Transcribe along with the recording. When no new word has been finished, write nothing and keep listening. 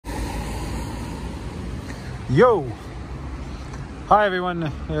Yo! Hi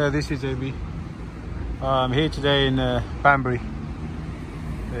everyone, this is AB. I'm here today in Banbury,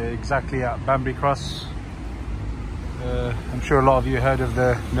 exactly at Banbury Cross. I'm sure a lot of you heard of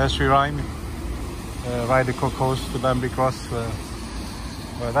the nursery rhyme, Ride the Cook Horse to Banbury Cross.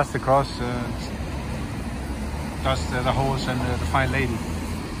 Well, that's the cross, that's the horse and the fine lady.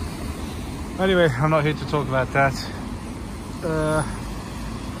 Anyway, I'm not here to talk about that.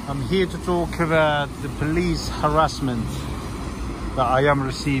 I'm here to talk about the police harassment that I am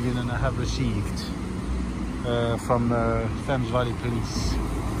receiving and I have received from Thames Valley Police.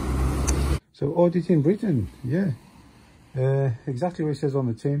 So audit in Britain, yeah. Exactly what it says on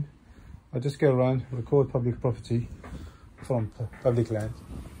the tin. I just go around, record public property from public land.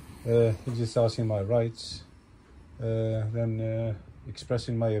 It's just asking my rights, then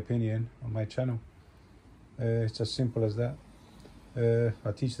expressing my opinion on my channel. It's as simple as that. I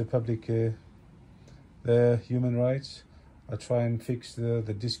teach the public their human rights. I try and fix the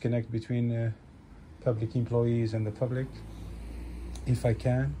disconnect between public employees and the public, if I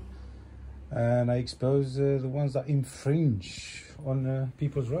can. And I expose the ones that infringe on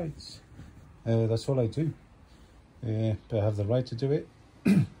people's rights. That's all I do. But I have the right to do it,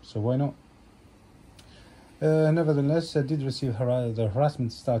 so why not? Nevertheless, I did receive the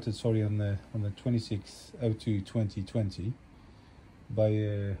harassment started, on the 26/02/2020 by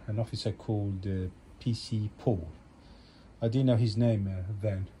an officer called PC Paul. I didn't know his name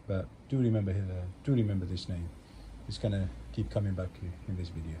then, but do remember this name. It's gonna keep coming back in this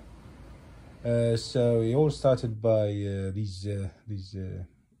video. So it all started by these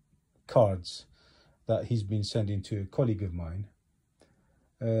cards that he's been sending to a colleague of mine.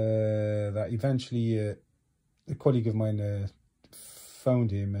 That eventually a colleague of mine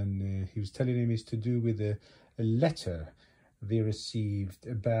phoned him, and he was telling him it's to do with a letter they received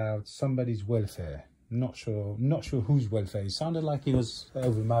about somebody's welfare. Not sure whose welfare. It sounded like it was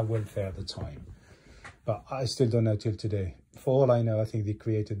over my welfare at the time, but I still don't know till today. For all I know, I think they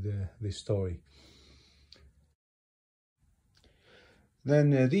created this story.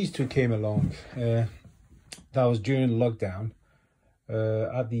 Then these two came along. That was during lockdown.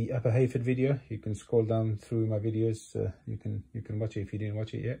 At the Upper Hayford video, you can scroll down through my videos. You can watch it if you didn't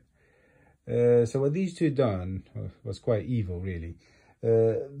watch it yet. So what these two done was quite evil, really.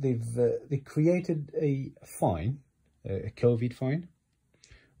 They created a fine, a COVID fine,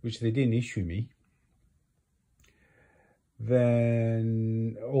 which they didn't issue me.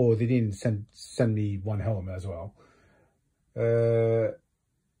 Then, or they didn't send me one home as well.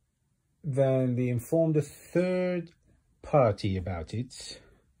 Then they informed a third party about it,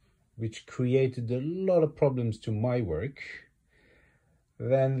 which created a lot of problems to my work.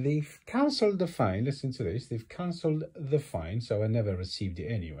 Then they've cancelled the fine. Listen to this. They've cancelled the fine, so I never received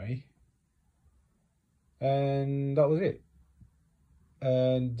it anyway. And that was it.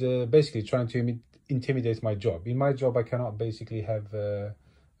 And basically trying to intimidate my job. In my job, I cannot basically have a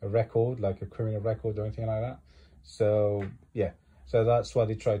record, like a criminal record or anything like that. So, yeah. So that's what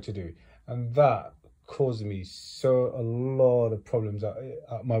they tried to do. And that caused me a lot of problems at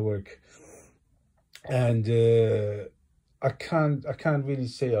my work. And I can't really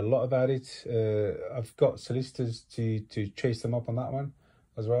say a lot about it. I've got solicitors to chase them up on that one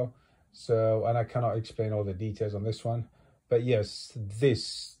as well. So, and I cannot explain all the details on this one. But yes,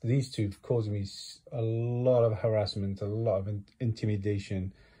 these two have caused me a lot of harassment, a lot of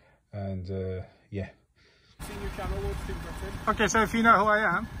intimidation, and yeah. Seen your channel, okay, so if you know who I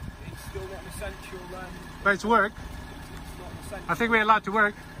am, it's still not an essential. But it's work. It's not an essential. I think we're allowed to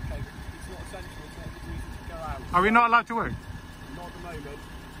work. Okay, it's not essential. It's not a good reason to go out. Are we not allowed to work? Not at the moment.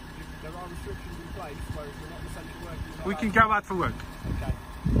 There are restrictions in place where if you're not essential work, We can go out for work. Okay.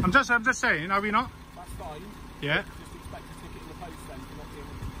 I'm just saying. Are we not? That's fine. Yeah. Just expect a ticket in the post then for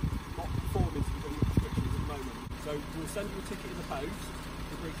not performing to the restrictions at the moment. So we'll send you a ticket in the post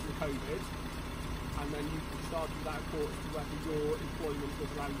for breaching the COVID. And then you can start with that court as to whether your employment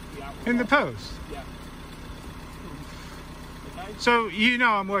does allow you to be out. In the post? Yeah. Okay. So you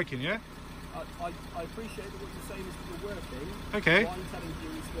know I'm working, yeah? I appreciate that what you're saying is that you're working. Okay. What I'm telling you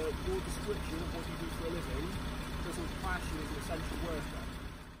is that your description of what you do for a living doesn't clash you as an essential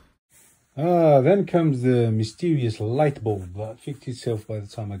worker. Then comes the mysterious light bulb that fixed itself by the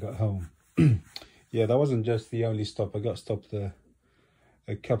time I got home. Yeah, that wasn't just the only stop. I got stopped a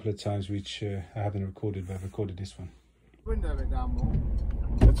couple of times, which I haven't recorded, but I've recorded this one. Window a bit down more.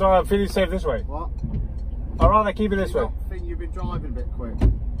 It's all right, I'm feeling safe this way. What? I'd rather keep it this way. I think you've been driving a bit quick.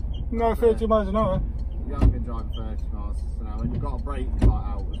 No, 30 miles an hour. You haven't been driving 30 miles an hour, and you've got a brake light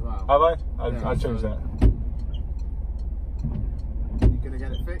out as well. Have I? Yeah, I'll change that. You gonna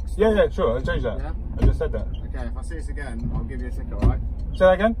get it fixed? Yeah, sure, I'll change that. Yeah? I just said that. Okay. Okay, if I see us again, I'll give you a ticket, alright? Say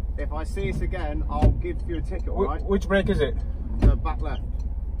that again? If I see us again, I'll give you a ticket, alright? Which brake is it? The back left.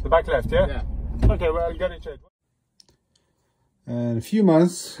 The back left, yeah? Yeah. Okay, well, I'll get it checked. And a few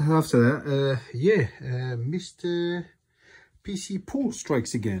months after that, Mr. PC Paul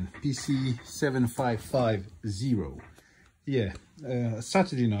strikes again. PC 7550. Yeah,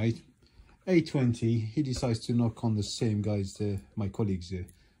 Saturday night, 8:20, he decides to knock on the same guy's, my colleague's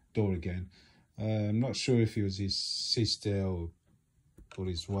door again. I'm not sure if it was his sister or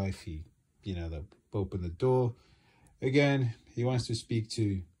his wife. They opened the door. Again, he wants to speak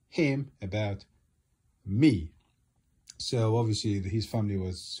to him about me. So obviously his family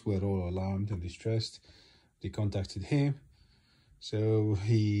were all alarmed and distressed. They contacted him. So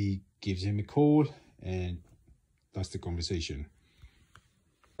he gives him a call, and that's the conversation.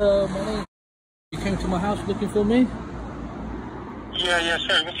 My name. You came to my house looking for me? Yeah,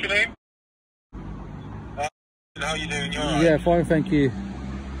 sorry, what's your name? How are you doing? You alright? Yeah, fine, thank you.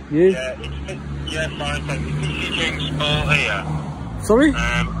 You? Yeah, fine, thank you. PC James Paul here. Sorry?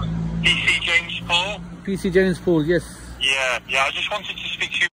 PC James Paul? PC James Paul, yes. Yeah, I just wanted to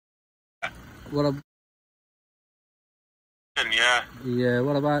speak to you. What about? Yeah,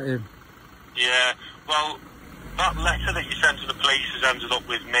 what about him? Yeah, well, that letter that you sent to the police has ended up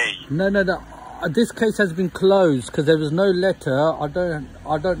with me. No, this case has been closed because there was no letter. I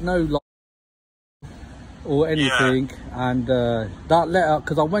don't know or anything, and that letter,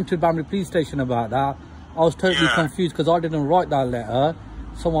 because I went to Banbury Police Station about that, I was totally confused because I didn't write that letter.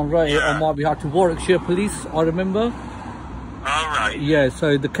 Someone wrote it on my behalf to Warwickshire Police, I remember. Alright. Yeah,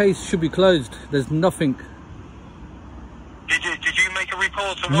 so the case should be closed. There's nothing. Did you make a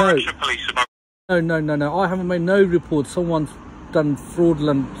report to Warwickshire Police about? No, I haven't made no report. Someone's done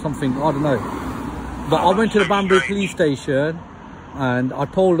fraudulent something, I don't know. But I went to the Banbury Police Station and I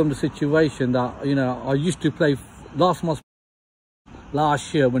told them the situation that, I used to play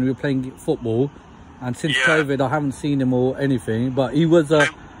last year when we were playing football, and since COVID I haven't seen him or anything, but he was a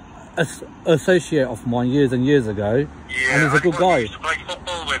associate of mine years and years ago, and he's a good guy. You used to play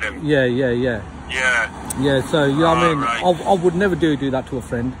football with him? Yeah, so you know what I mean, right. I would never do that to a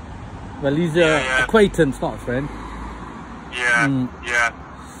friend. Well, he's an acquaintance, not a friend. Yeah.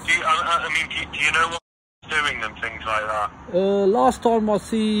 Do you know what he's doing and things like that? Last time I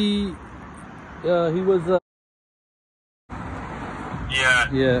see, he was.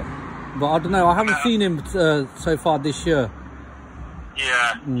 Yeah, but I don't know. I haven't seen him so far this year.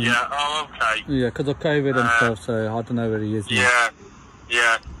 Oh, okay. Yeah, because of COVID and stuff, so I don't know where he is now.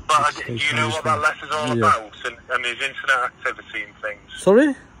 Yeah. But do you know what that letter's all about and his internet activity and things?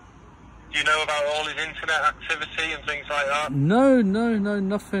 Sorry? Do you know about all his internet activity and things like that? No,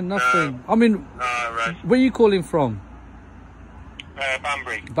 nothing. I mean, right. where are you calling from?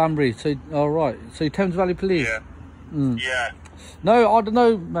 Banbury. Banbury, so, alright. So Thames Valley Police? Yeah. No, I don't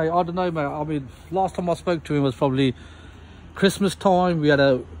know, mate. I mean, last time I spoke to him was probably Christmas time. We had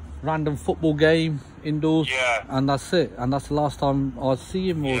a random football game indoors. And that's it. And that's the last time I see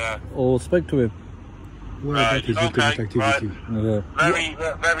him or spoke to him. Right. Okay. Right. Very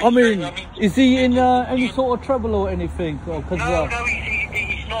I mean, is he in any sort of trouble or anything? No,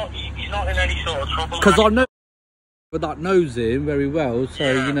 he's not in any sort of trouble. Because I know that knows him very well, so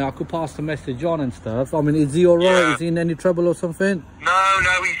I could pass the message on and stuff. I mean, is he alright? Is he in any trouble or something? No,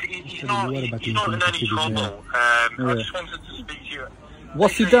 he's not in any trouble. I just wanted to speak to you.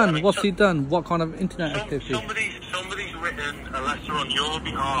 What's he done? What kind of internet activity? Somebody's written a letter on your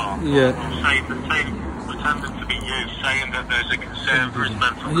behalf. Pretending to be you, saying that there's a concern for his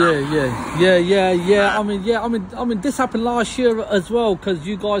mental health. I mean, this happened last year as well, because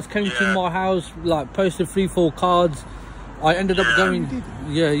you guys came to my house, like posted 3-4 cards. I ended up going,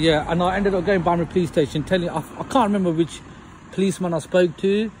 and I ended up going Banbury Police Station, telling I can't remember which policeman I spoke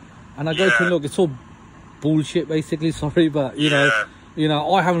to, and I go to look, it's all bullshit basically. Sorry, but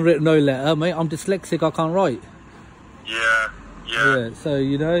I haven't written no letter, mate. I'm dyslexic, I can't write.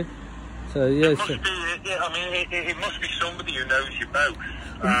 So it must be somebody who knows you both.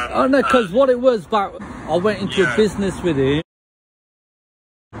 I know, because what it was, but I went into a business with him.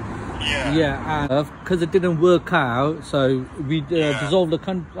 And because it didn't work out, so we dissolved the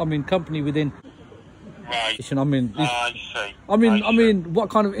company within. Right. I mean, I see. I mean, what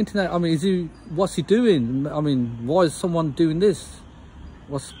kind of internet? I mean, what's he doing? I mean, why is someone doing this?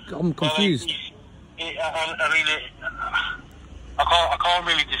 I'm confused. I can't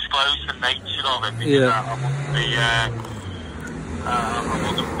really disclose the nature of it because I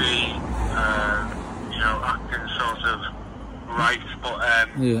wouldn't be acting sort of right, but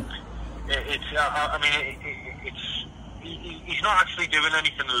he's not actually doing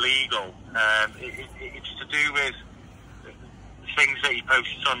anything illegal. It's to do with things that he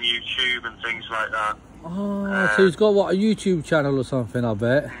posts on YouTube and things like that. Oh, so he's got what, a YouTube channel or something, I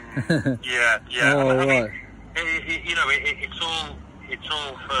bet. Yeah. Oh, I mean, right. it's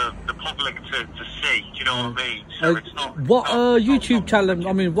all for the public to see. Do you know what I mean? So it's not. What YouTube not channel?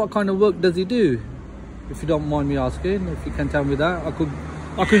 I mean, what kind of work does he do? If you don't mind me asking, if you can tell me that, I could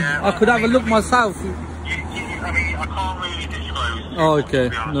have a look myself. I mean, I can't really disclose. Oh, okay,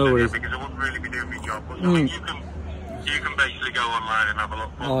 no worries. Because I wouldn't really be doing my job. But I mean, you can basically go online and have a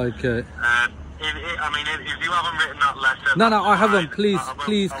look. Oh, okay. I mean, if you haven't written that letter... No, I haven't. Please,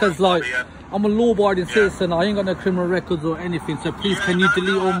 because like, I'm a law-abiding citizen. I ain't got no criminal records or anything. So please, can you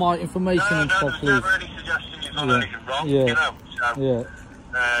delete all my information and stuff, please? There's never any suggestion you've done anything wrong, you know? So, yeah.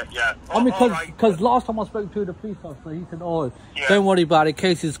 I mean, because last time I spoke to the police officer, he said, "Oh, don't worry about it.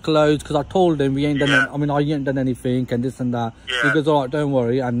 Case is closed." Because I told him we ain't done. I ain't done anything and this and that. Yeah. He goes, "All right, don't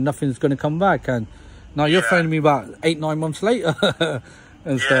worry," and nothing's going to come back. And now you're phoning me about 8-9 months later.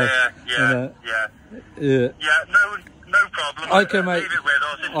 And stuff. Yeah, no problem. Okay, mate. Leave it with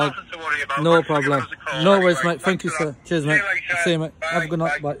us. It's nothing to worry about. No problem. No worries, mate. Thank you, sir. Cheers, mate. See you, mate. Have a good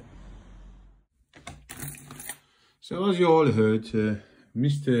night. Bye. So as you all heard,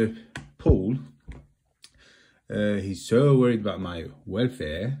 Mr. Paul, he's so worried about my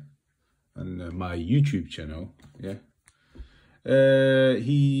welfare and my YouTube channel. Yeah.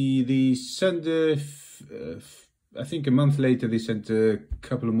 They sent I think a month later they sent a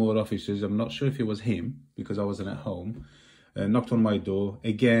couple of more officers. I'm not sure if it was him because I wasn't at home. Knocked on my door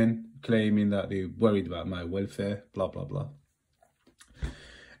again, claiming that they worried about my welfare. Blah blah blah.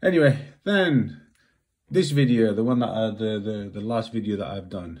 Anyway, then this video, the one that the last video that I've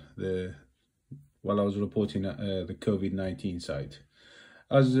done, while I was reporting at the COVID-19 site.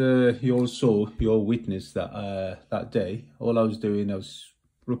 As you all saw, you all witnessed that that day, all I was doing, I was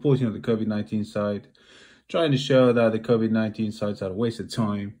reporting at the COVID-19 site, trying to show that the COVID-19 sites are a waste of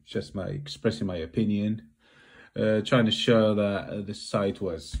time, just expressing my opinion, trying to show that the site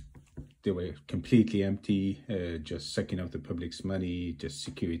they were completely empty, just sucking up the public's money, just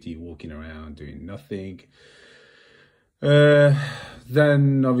security walking around doing nothing.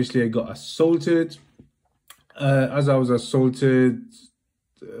 Then obviously I got assaulted. As I was assaulted,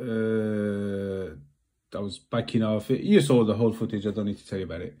 I was backing off. You saw the whole footage, I don't need to tell you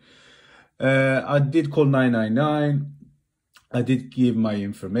about it. I did call 999. I did give my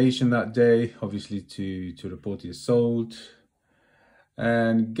information that day, obviously to report the assault.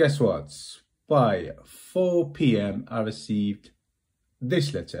 And guess what? By 4 p.m. I received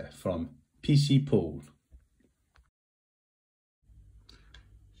this letter from PC Paul.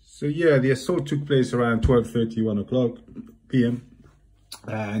 So yeah, the assault took place around 12:30, 1 o'clock p.m.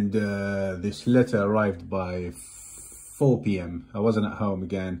 And this letter arrived by 4 p.m. I wasn't at home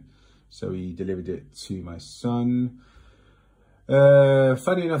again, so he delivered it to my son.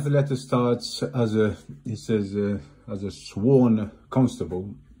 Funny enough, the letter starts as as a sworn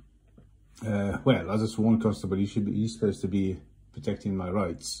constable. Well, as a sworn constable, he's supposed to be protecting my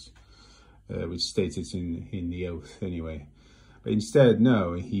rights, which stated in the oath anyway. But instead,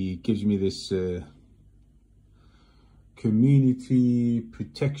 no, he gives me this community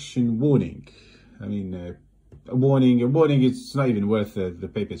protection warning. I mean, a warning, it's not even worth the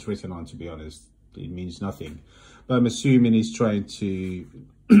paper it's written on, to be honest. It means nothing. But I'm assuming he's trying to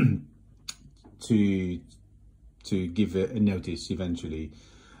to give a notice eventually.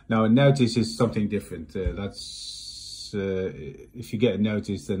 Now, a notice is something different. That's if you get a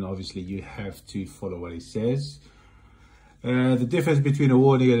notice, then obviously you have to follow what it says. The difference between a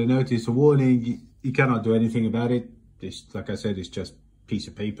warning and a notice: a warning, you cannot do anything about it. It's, like I said, it's just a piece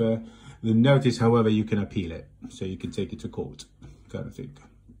of paper. The notice, however, you can appeal it, so you can take it to court, kind of thing.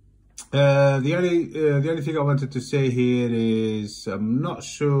 The only thing I wanted to say here is I'm not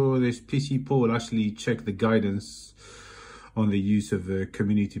sure this PC Paul actually checked the guidance on the use of a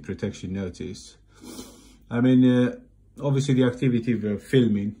community protection notice. I mean, obviously the activity of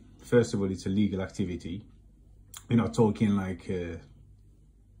filming, first of all, it's a legal activity. We're not talking like, you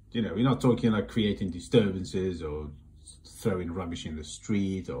know, we're not talking like creating disturbances or throwing rubbish in the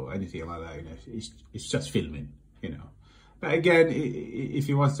street or anything like that. You know, it's just filming, you know. But again, if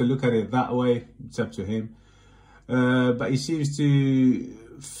he wants to look at it that way, it's up to him. But he seems to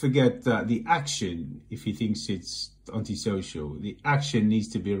forget that the action, if he thinks it's antisocial, the action needs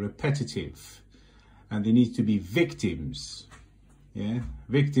to be repetitive, and there needs to be victims. Yeah,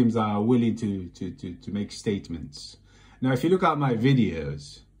 victims are willing to make statements. Now, if you look at my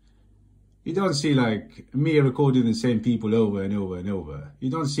videos, You don't see like me recording the same people over and over and over.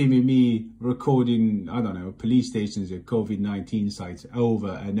 You don't see me recording, I don't know, police stations at COVID-19 sites over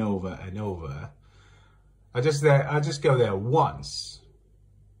and over and over. I just go there once.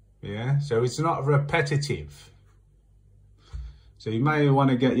 Yeah, so it's not repetitive. So you may want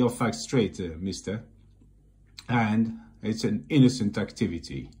to get your facts straight, mister. And it's an innocent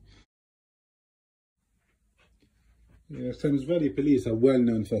activity. Yeah, Thames Valley Police are well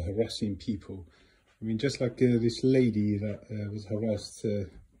known for harassing people. I mean, just like this lady that was harassed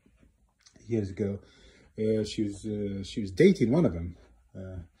years ago. She was dating one of them,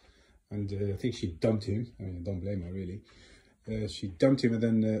 and I think she dumped him. I mean, I don't blame her really. She dumped him, and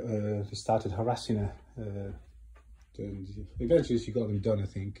then they started harassing her. And eventually, she got them done, I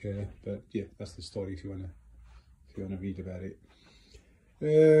think. But yeah, that's the story if you wanna read about it.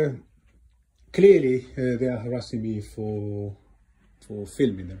 Clearly, they are harassing me for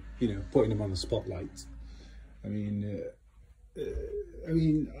filming them, you know, putting them on the spotlight. I mean,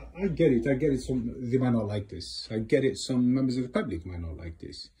 I get it. I get it. They might not like this. I get it. Some members of the public might not like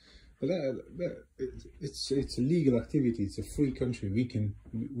this. But it's a legal activity. It's a free country. We can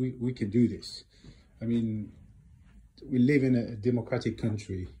do this. I mean, we live in a democratic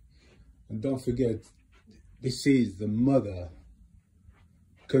country, and don't forget, this is the mother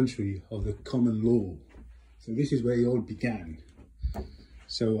country of the common law. So this is where it all began.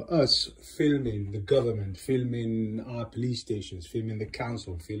 So us filming the government, filming our police stations, filming the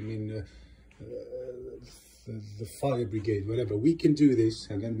council, filming the fire brigade, whatever, we can do this,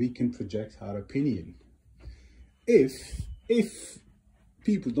 and then we can project our opinion. If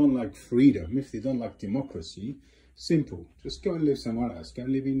people don't like freedom, if they don't like democracy, simple, just go and live somewhere else. Go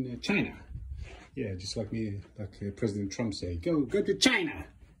and live in China. Yeah, just like me, like President Trump said, go to China.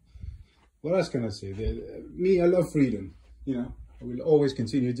 What else can I say? Me, I love freedom. You know, I will always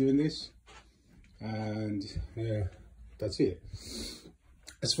continue doing this, and that's it.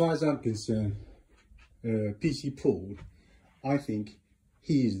 As far as I'm concerned, PC Paul, I think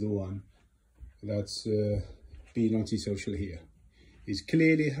he is the one that's being antisocial here. He's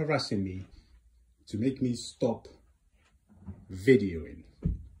clearly harassing me to make me stop videoing.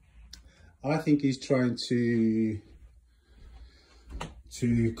 I think he's trying to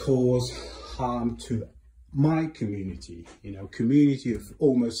cause harm to my community, you know, community of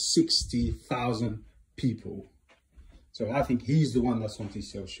almost 60,000 people. So I think he's the one that's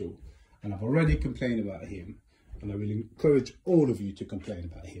antisocial, and I've already complained about him, and I will encourage all of you to complain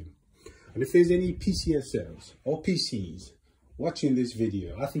about him. And if there's any PCSLs or PCs watching this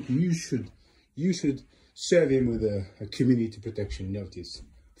video, I think you should serve him with a community protection notice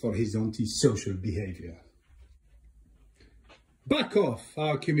for his antisocial behavior. Back off,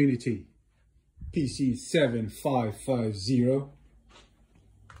 our community. PC 7550.